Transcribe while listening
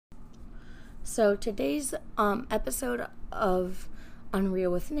So today's episode of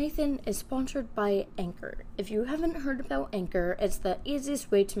Unreal with Nathan is sponsored by Anchor. If you haven't heard about Anchor, it's the easiest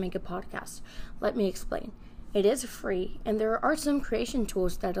way to make a podcast. Let me explain. It is free, and there are some creation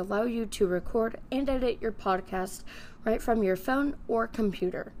tools that allow you to record and edit your podcast right from your phone or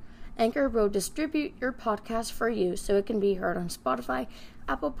computer. Anchor will distribute your podcast for you so it can be heard on Spotify,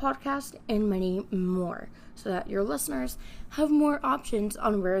 Apple Podcasts, and many more, so that your listeners have more options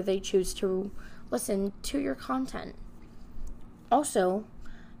on where they choose to listen to your content. Also,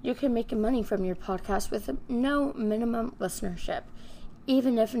 you can make money from your podcast with no minimum listenership,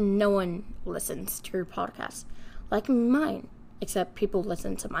 even if no one listens to your podcast, like mine, except people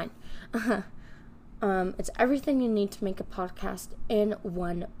listen to mine. It's everything you need to make a podcast in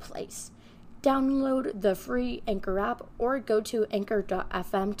one place. Download the free Anchor app or go to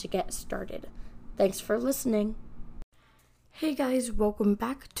anchor.fm to get started. Thanks for listening. Hey guys, welcome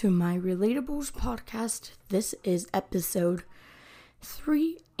back to my Relatables podcast. This is episode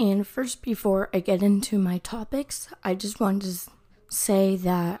 3, and first, before I get into my topics, I just wanted to say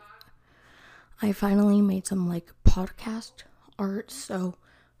that I finally made some podcast art, so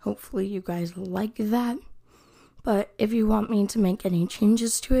hopefully you guys like that. But if you want me to make any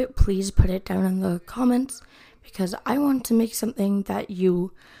changes to it, please put it down in the comments, because I want to make something that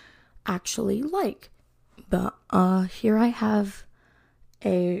you actually like. But here I have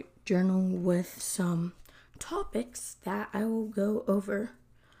a journal with some topics that I will go over.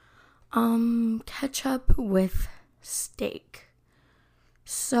 Ketchup with steak.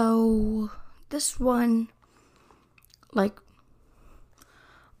 So this one,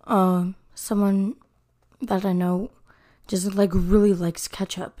 someone that I know just really likes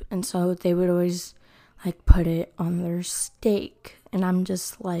ketchup, and so they would always put it on their steak, and I'm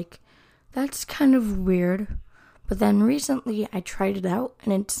just that's kind of weird. But then recently I tried it out,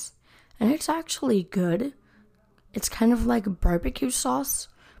 and it's actually good. It's kind of like barbecue sauce,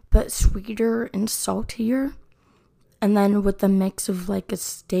 but sweeter and saltier. And then with the mix of a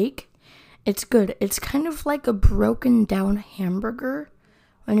steak, it's good. It's kind of like a broken down hamburger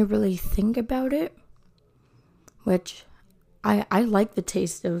when you really think about it. Which I like the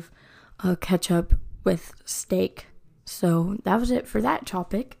taste of ketchup with steak. So that was it for that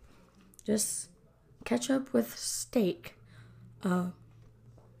topic. Just ketchup with steak.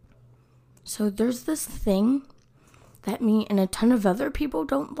 So there's this thing that me and a ton of other people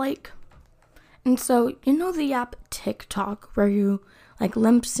don't like. And so, you know the app TikTok, where you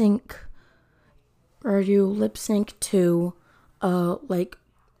lip sync to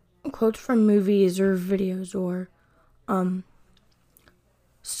quotes from movies or videos or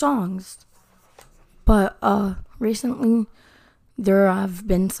songs. But recently there have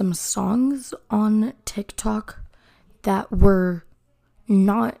been some songs on TikTok that were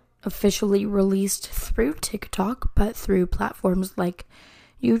not officially released through TikTok, but through platforms like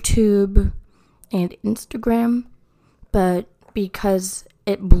YouTube and Instagram. But because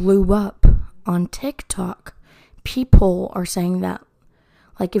it blew up on TikTok, people are saying that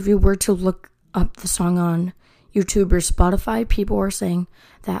if you were to look up the song on YouTube or Spotify, people are saying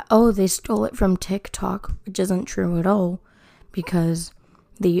that, they stole it from TikTok, which isn't true at all, because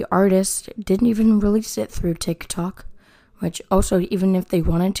the artist didn't even release it through TikTok, which also, even if they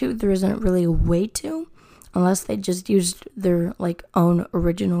wanted to, there isn't really a way to, unless they just used their own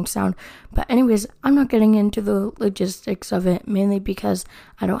original sound. But anyways, I'm not getting into the logistics of it, mainly because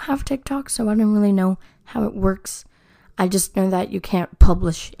I don't have TikTok, so I don't really know how it works. I just know that you can't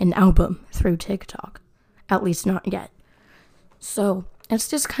publish an album through TikTok, at least not yet. So it's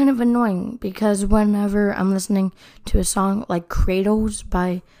just kind of annoying, because whenever I'm listening to a song like Cradles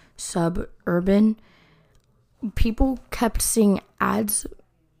by Suburban, people kept seeing ads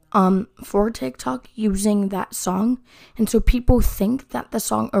for TikTok using that song, and so people think that the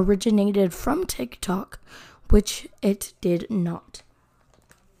song originated from TikTok, which it did not.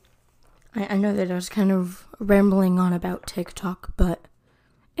 I know that I was kind of rambling on about TikTok, but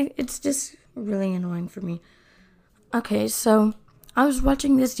it's just really annoying for me. Okay, so I was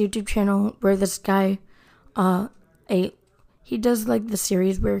watching this YouTube channel where this guy, he does the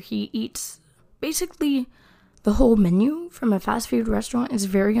series where he eats basically the whole menu from a fast food restaurant. Is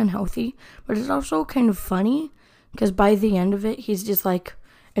very unhealthy, but it's also kind of funny, because by the end of it, he's just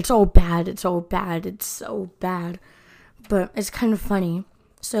it's all bad, it's all bad, it's so bad, but it's kind of funny.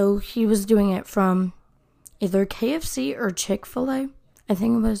 So he was doing it from either KFC or Chick-fil-A. I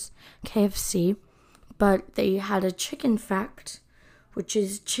think it was KFC, but they had a chicken fact, which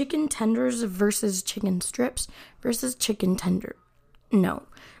is chicken tenders versus chicken strips versus chicken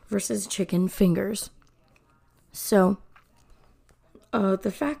fingers. So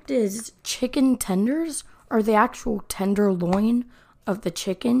The fact is, chicken tenders are the actual tenderloin of the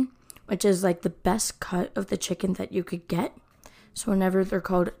chicken, which is like the best cut of the chicken that you could get. So whenever they're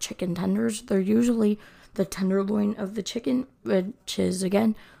called chicken tenders, they're usually the tenderloin of the chicken, which is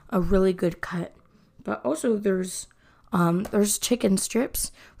again a really good cut. But also there's chicken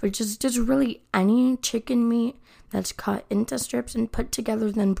strips, which is just really any chicken meat that's cut into strips and put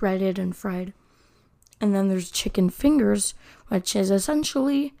together, then breaded and fried. And then there's chicken fingers, which is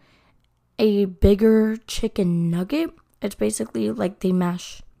essentially a bigger chicken nugget. It's basically like they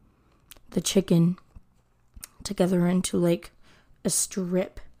mash the chicken together into like a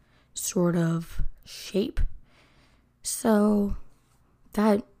strip sort of shape. So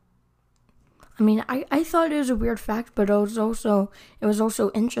that, I mean, I thought it was a weird fact, but it was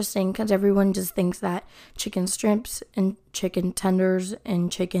also interesting because everyone just thinks that chicken strips and chicken tenders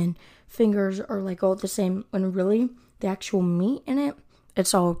and chicken fingers are like all the same, when really the actual meat in it,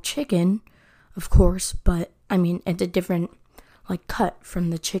 it's all chicken, of course, but I mean, it's a different like cut from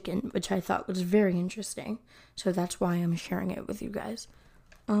the chicken, which I thought was very interesting. So that's why I'm sharing it with you guys.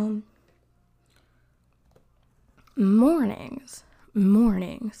 Mornings.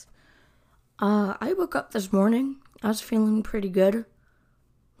 I woke up this morning. I was feeling pretty good,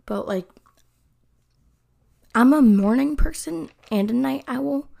 but like, I'm a morning person and a night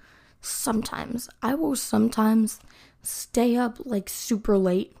owl. I will sometimes stay up like super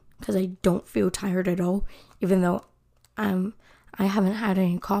late because I don't feel tired at all, even though I haven't had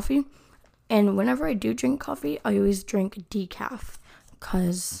any coffee. And whenever I do drink coffee, I always drink decaf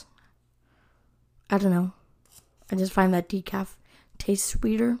because, I don't know, I just find that decaf tastes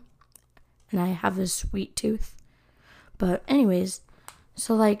sweeter, and I have a sweet tooth. But anyways,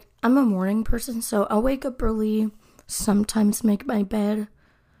 so like, I'm a morning person, so I'll wake up early, sometimes make my bed,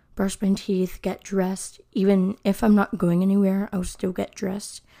 brush my teeth, get dressed. Even if I'm not going anywhere, I'll still get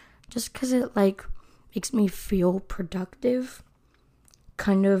dressed, just because it like makes me feel productive.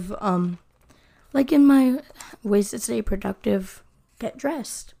 Kind of like in my ways to stay productive, get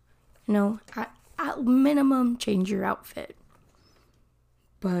dressed. You know, at minimum, change your outfit.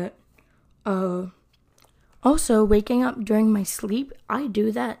 But also waking up during my sleep, I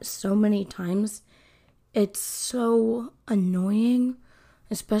do that so many times. It's so annoying,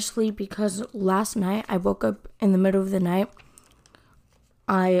 especially because last night I woke up in the middle of the night.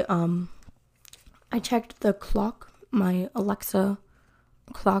 I checked the clock, my Alexa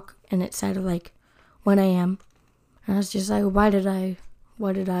clock, and it said like 1 a.m. and I was just like, why did I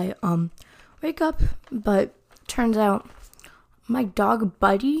wake up? But turns out my dog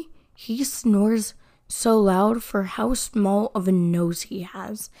Buddy, he snores so loud for how small of a nose he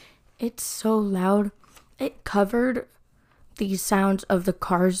has. It's so loud. It covered the sounds of the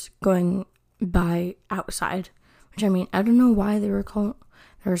cars going by outside. Which, I mean, I don't know why there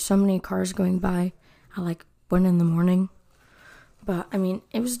were so many cars going by at like 1 a.m. But, I mean,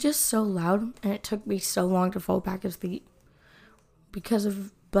 it was just so loud, and it took me so long to fall back asleep because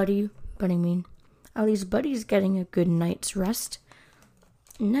of Buddy. But I mean, at least Buddy's getting a good night's rest.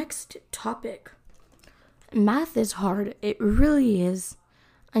 Next topic. Math is hard. It really is.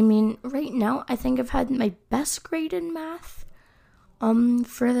 I mean, right now, I think I've had my best grade in math.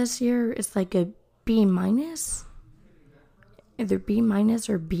 For this year, it's like a B-. Either B-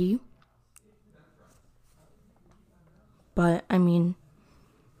 or B. But, I mean,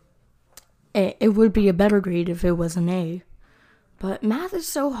 it would be a better grade if it was an A. But math is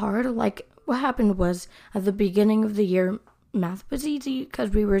so hard. Like, what happened was, at the beginning of the year, math was easy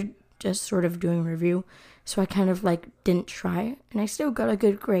because we were just sort of doing review. So I kind of, like, didn't try. And I still got a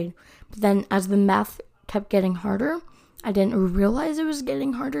good grade. But then, as the math kept getting harder, I didn't realize it was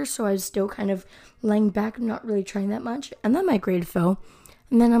getting harder. So I was still kind of laying back, not really trying that much. And then my grade fell.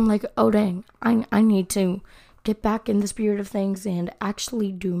 And then I'm like, oh, dang, I need to get back in the spirit of things and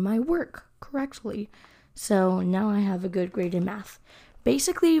actually do my work correctly. So now I have a good grade in math.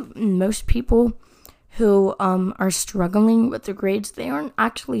 Basically, most people who are struggling with the grades, they aren't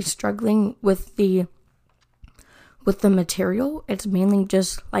actually struggling with the material. It's mainly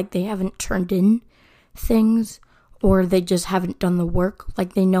just like they haven't turned in things, or they just haven't done the work.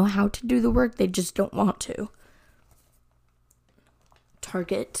 Like, they know how to do the work, they just don't want to.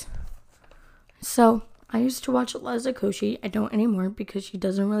 Target. So I used to watch Liza Koshy. I don't anymore because she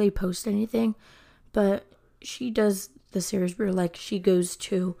doesn't really post anything, but she does the series where like she goes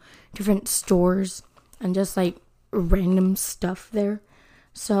to different stores and just like random stuff there.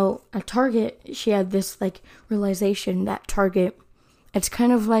 So at Target, she had this like realization that Target, it's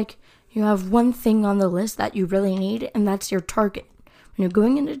kind of like you have one thing on the list that you really need, and that's your Target. When you're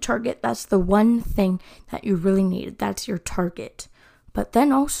going into Target, that's the one thing that you really need. That's your Target. But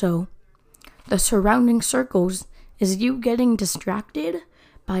then also, the surrounding circles is you getting distracted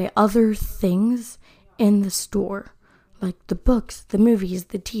by other things in the store. Like the books, the movies,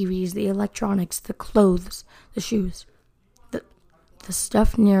 the TVs, the electronics, the clothes, the shoes. The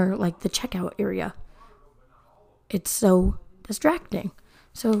stuff near like the checkout area. It's so distracting.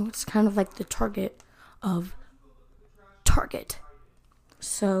 So it's kind of like the target of Target.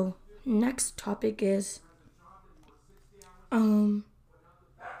 So next topic is oh,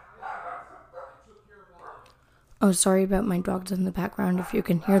 sorry about my dogs in the background if you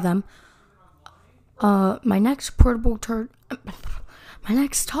can hear them. My next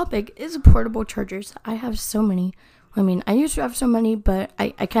topic is portable chargers. I have so many. I mean, I used to have so many, but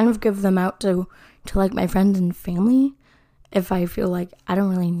I kind of give them out to like my friends and family if I feel like I don't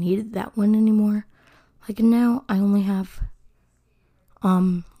really need that one anymore. Like now I only have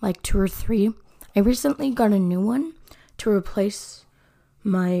like 2 or 3. I recently got a new one to replace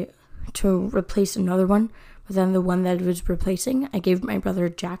another one, but then the one that I was replacing, I gave my brother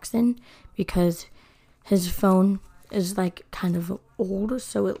Jackson because his phone is like kind of old,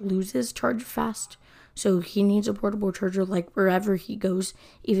 so it loses charge fast. So he needs a portable charger like wherever he goes,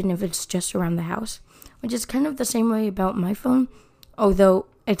 even if it's just around the house. Which is kind of the same way about my phone, although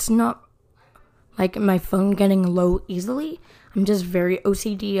it's not like my phone getting low easily. I'm just very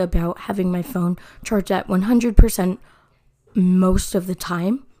OCD about having my phone charged at 100% most of the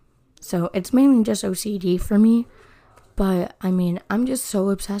time. So it's mainly just OCD for me. But I mean, I'm just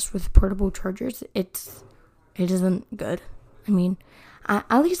so obsessed with portable chargers. It isn't good. I mean,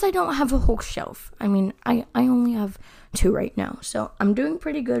 at least I don't have a whole shelf. I mean, I only have 2 right now. So I'm doing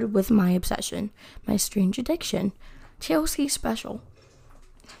pretty good with my obsession, my strange addiction. TLC special.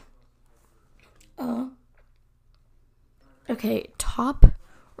 Okay, top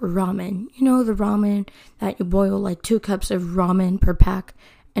ramen. You know the ramen that you boil like 2 cups of ramen per pack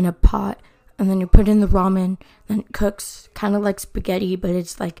in a pot, and then you put in the ramen, then it cooks kind of like spaghetti, but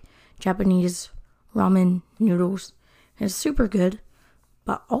it's like Japanese ramen noodles. It's super good.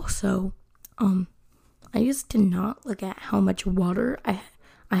 But also, I just did not look at how much water I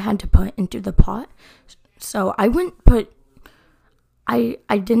had to put into the pot. So I didn't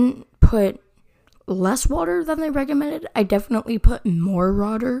put less water than they recommended. I definitely put more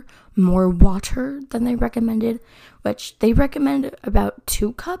water than they recommended, which they recommend about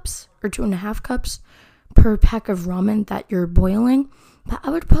 2 cups or 2.5 cups per pack of ramen that you're boiling. But I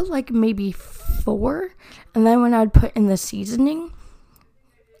would put like maybe 4, and then when I would put in the seasoning,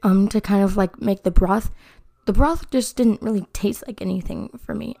 to kind of like make the broth just didn't really taste like anything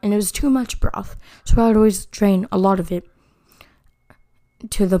for me, and it was too much broth, so I would always drain a lot of it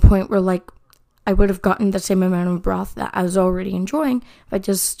to the point where like I would have gotten the same amount of broth that I was already enjoying if I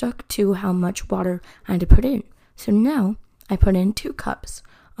just stuck to how much water I had to put in. So now I put in 2 cups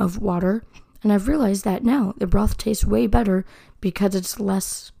of water, and I've realized that now the broth tastes way better because it's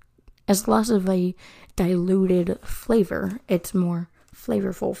less of a diluted flavor. It's more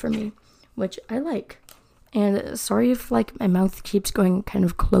flavorful for me, which I like. And sorry if like my mouth keeps going kind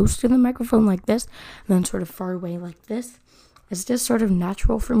of close to the microphone like this and then sort of far away like this. It's just sort of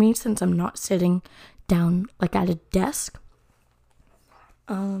natural for me since I'm not sitting down like at a desk.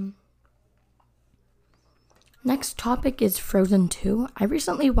 Next topic is Frozen 2. I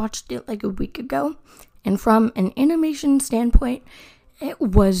recently watched it like a week ago, and from an animation standpoint, it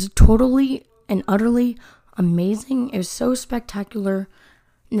was totally and utterly amazing. It was so spectacular.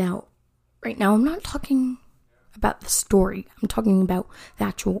 Now, right now, I'm not talking about the story. I'm talking about the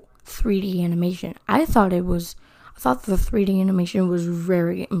actual 3D animation. I thought the 3D animation was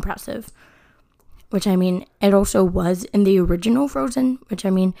very impressive. Which, I mean, it also was in the original Frozen. Which, I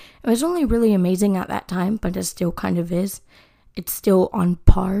mean, it was only really amazing at that time, but it still kind of is. It's still on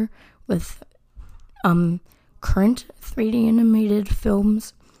par with current 3D animated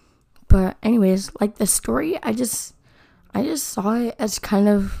films. But anyways, like the story, I just saw it as kind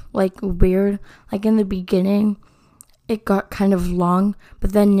of like weird. Like in the beginning, it got kind of long,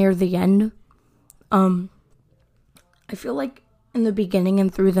 but then near the end, I feel like in the beginning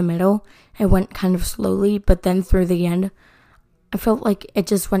and through the middle, it went kind of slowly, but then through the end, I felt like it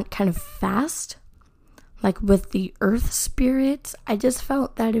just went kind of fast. Like with the earth spirits, I just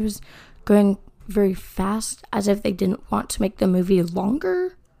felt that it was going very fast, as if they didn't want to make the movie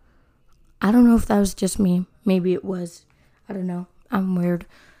longer. I don't know if that was just me. Maybe it was. I don't know. I'm weird.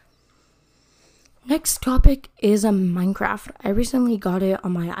 Next topic is Minecraft. I recently got it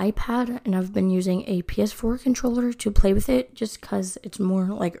on my iPad, and I've been using a PS4 controller to play with it just because it's more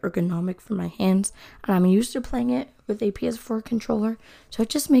like ergonomic for my hands, and I'm used to playing it with a PS4 controller, so it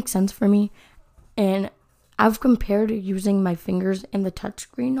just makes sense for me. And I've compared using my fingers and the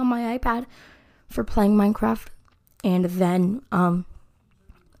touchscreen on my iPad for playing Minecraft and then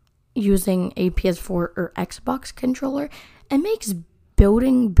using a PS4 or Xbox controller. It makes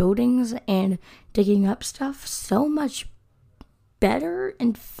building buildings and digging up stuff so much better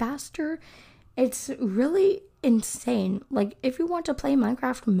and faster. It's really insane. Like, if you want to play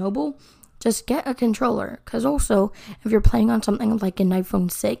Minecraft mobile, just get a controller. Because also, if you're playing on something like an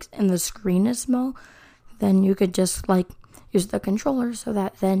iPhone 6 and the screen is small, then you could just like use the controller so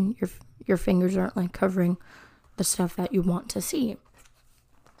that then your fingers aren't like covering the stuff that you want to see.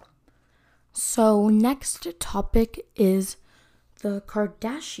 So next topic is the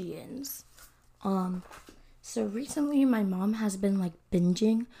Kardashians. So recently my mom has been like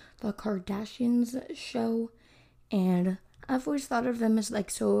binging the Kardashians show, and I've always thought of them as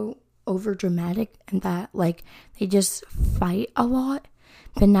like so over dramatic and that like they just fight a lot.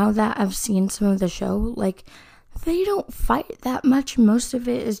 But now that I've seen some of the show, like they don't fight that much. Most of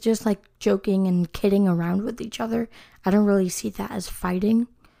it is just like joking and kidding around with each other. I don't really see that as fighting.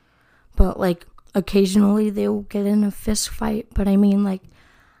 But like occasionally they'll get in a fist fight. But I mean, like,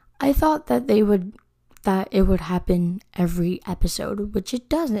 I thought that it would happen every episode, which it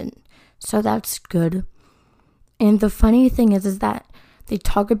doesn't. So that's good. And the funny thing is that they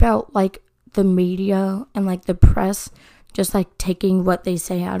talk about like the media and like the press just like taking what they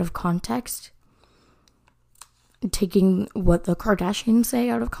say out of context. Taking what the Kardashians say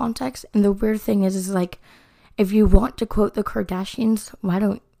out of context. And the weird thing is like, if you want to quote the Kardashians, why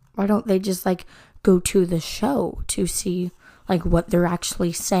don't they just like go to the show to see like what they're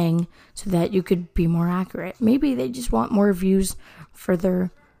actually saying so that you could be more accurate? Maybe they just want more views for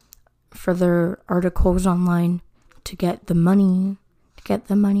their articles online to get the money.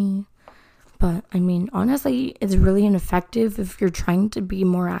 But I mean, honestly, it's really ineffective if you're trying to be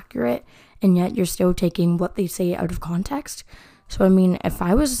more accurate and yet you're still taking what they say out of context. So I mean, if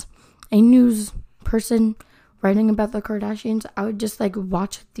I was a news person writing about the Kardashians, I would just like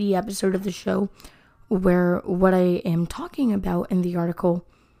watch the episode of the show where what I am talking about in the article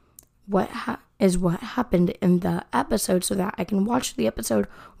what happened in the episode, so that I can watch the episode,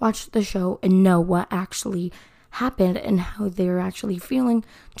 watch the show, and know what actually happened and how they're actually feeling,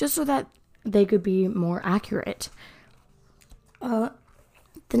 just so that they could be more accurate.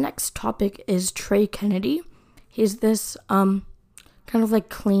 The next topic is Trey Kennedy. He's this kind of like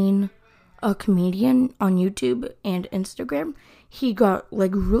clean a comedian on YouTube and Instagram. He got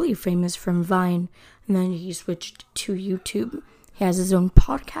like really famous from Vine, and then he switched to YouTube. He has his own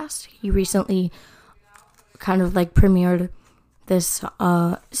podcast. He recently kind of like premiered this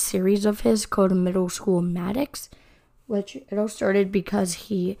series of his called Middle School Maddox, which it all started because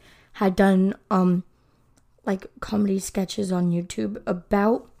he had done like comedy sketches on YouTube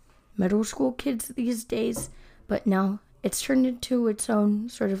about middle school kids these days, but now it's turned into its own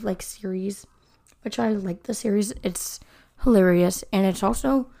sort of like series, which I like the series. It's hilarious, and it's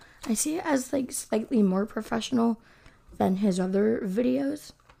also, I see it as like slightly more professional than his other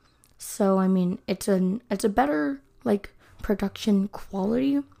videos. So I mean, it's a better like production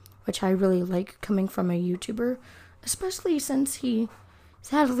quality, which I really like coming from a YouTuber, especially since he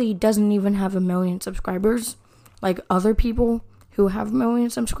sadly doesn't even have 1 million subscribers. Like other people who have 1 million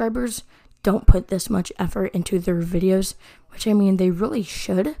subscribers don't put this much effort into their videos, which I mean, they really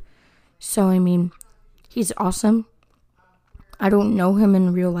should. So I mean, he's awesome. I don't know him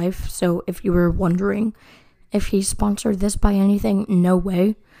in real life, so if you were wondering if he sponsored this by anything, no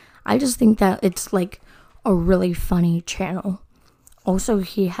way. I just think that it's like a really funny channel. Also,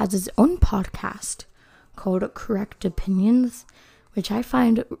 he has his own podcast called Correct Opinions, which I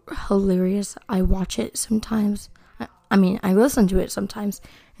find hilarious. I watch it sometimes. I mean, I listen to it sometimes.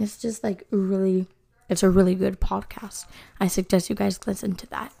 It's just like it's a really good podcast. I suggest you guys listen to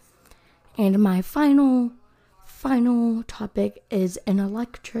that. And my final topic is an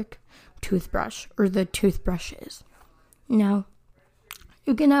electric toothbrush, or the toothbrushes. Now,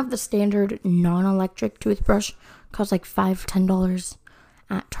 you can have the standard non-electric toothbrush, costs like $5-10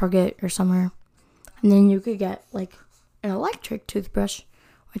 at Target or somewhere. And then you could get like an electric toothbrush,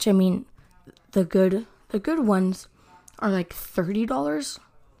 which I mean, the good ones are like $30.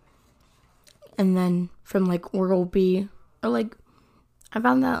 And then from like Oral-B, or like I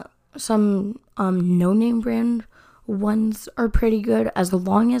found that some no-name brand ones are pretty good, as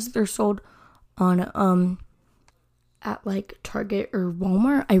long as they're sold on at like Target or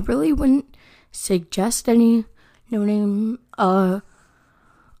Walmart. I really wouldn't suggest any no-name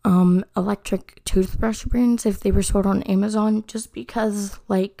electric toothbrush brands if they were sold on Amazon, just because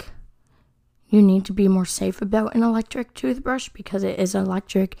like you need to be more safe about an electric toothbrush because it is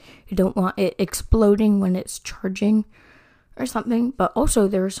electric. You don't want it exploding when it's charging or something. But also,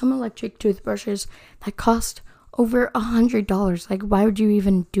 there are some electric toothbrushes that cost over $100. Like, why would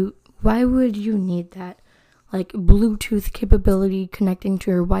you need that? Like, Bluetooth capability connecting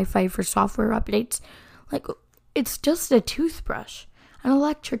to your Wi-Fi for software updates. Like, it's just a toothbrush. An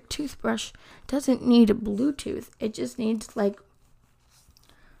electric toothbrush doesn't need Bluetooth. It just needs, like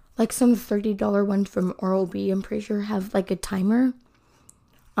some $30 ones from Oral-B, I'm pretty sure, have, like, a timer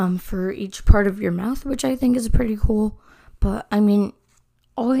for each part of your mouth, which I think is pretty cool. But, I mean,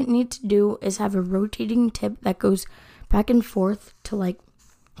 all it needs to do is have a rotating tip that goes back and forth to, like,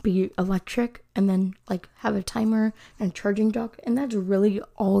 be electric, and then, like, have a timer and a charging dock, and that's really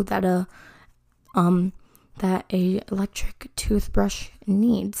all that a electric toothbrush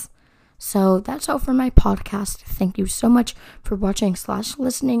needs. So that's all for my podcast. Thank you so much for watching /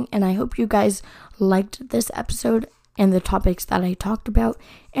 listening, and I hope you guys liked this episode and the topics that I talked about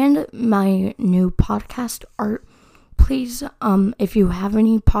and my new podcast art. Please, if you have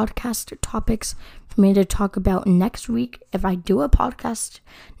any podcast topics for me to talk about next week, if I do a podcast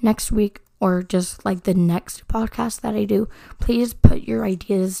next week or just like the next podcast that I do, please put your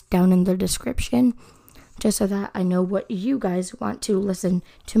ideas down in the description just so that I know what you guys want to listen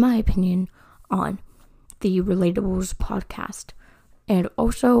to my opinion on the Relatables podcast. And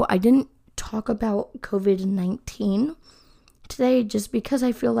also, I didn't talk about COVID-19 today just because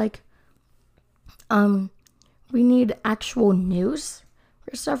I feel like we need actual news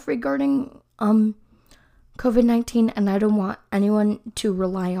for stuff regarding COVID-19, and I don't want anyone to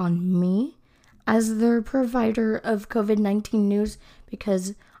rely on me as their provider of COVID-19 news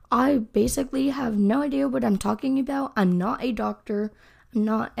because I basically have no idea what I'm talking about. I'm not a doctor. I'm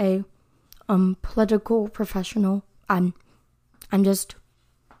not a political professional. I'm just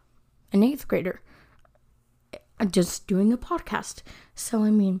an 8th grader. I'm just doing a podcast. So I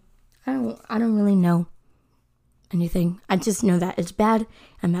mean, I don't really know anything. I just know that it's bad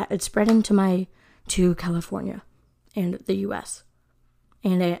and that it's spreading to California and the US.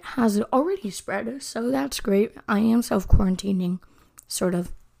 And it has already spread, so that's great. I am self-quarantining, sort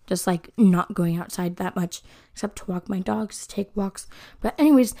of. Just like not going outside that much, except to walk my dogs, take walks. But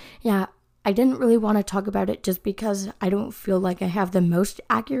anyways, yeah, I didn't really want to talk about it just because I don't feel like I have the most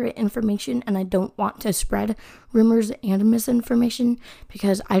accurate information, and I don't want to spread rumors and misinformation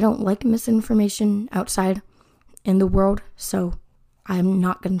because I don't like misinformation outside in the world, so I'm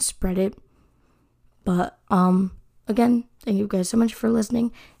not going to spread it. But again, thank you guys so much for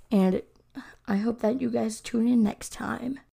listening, and I hope that you guys tune in next time.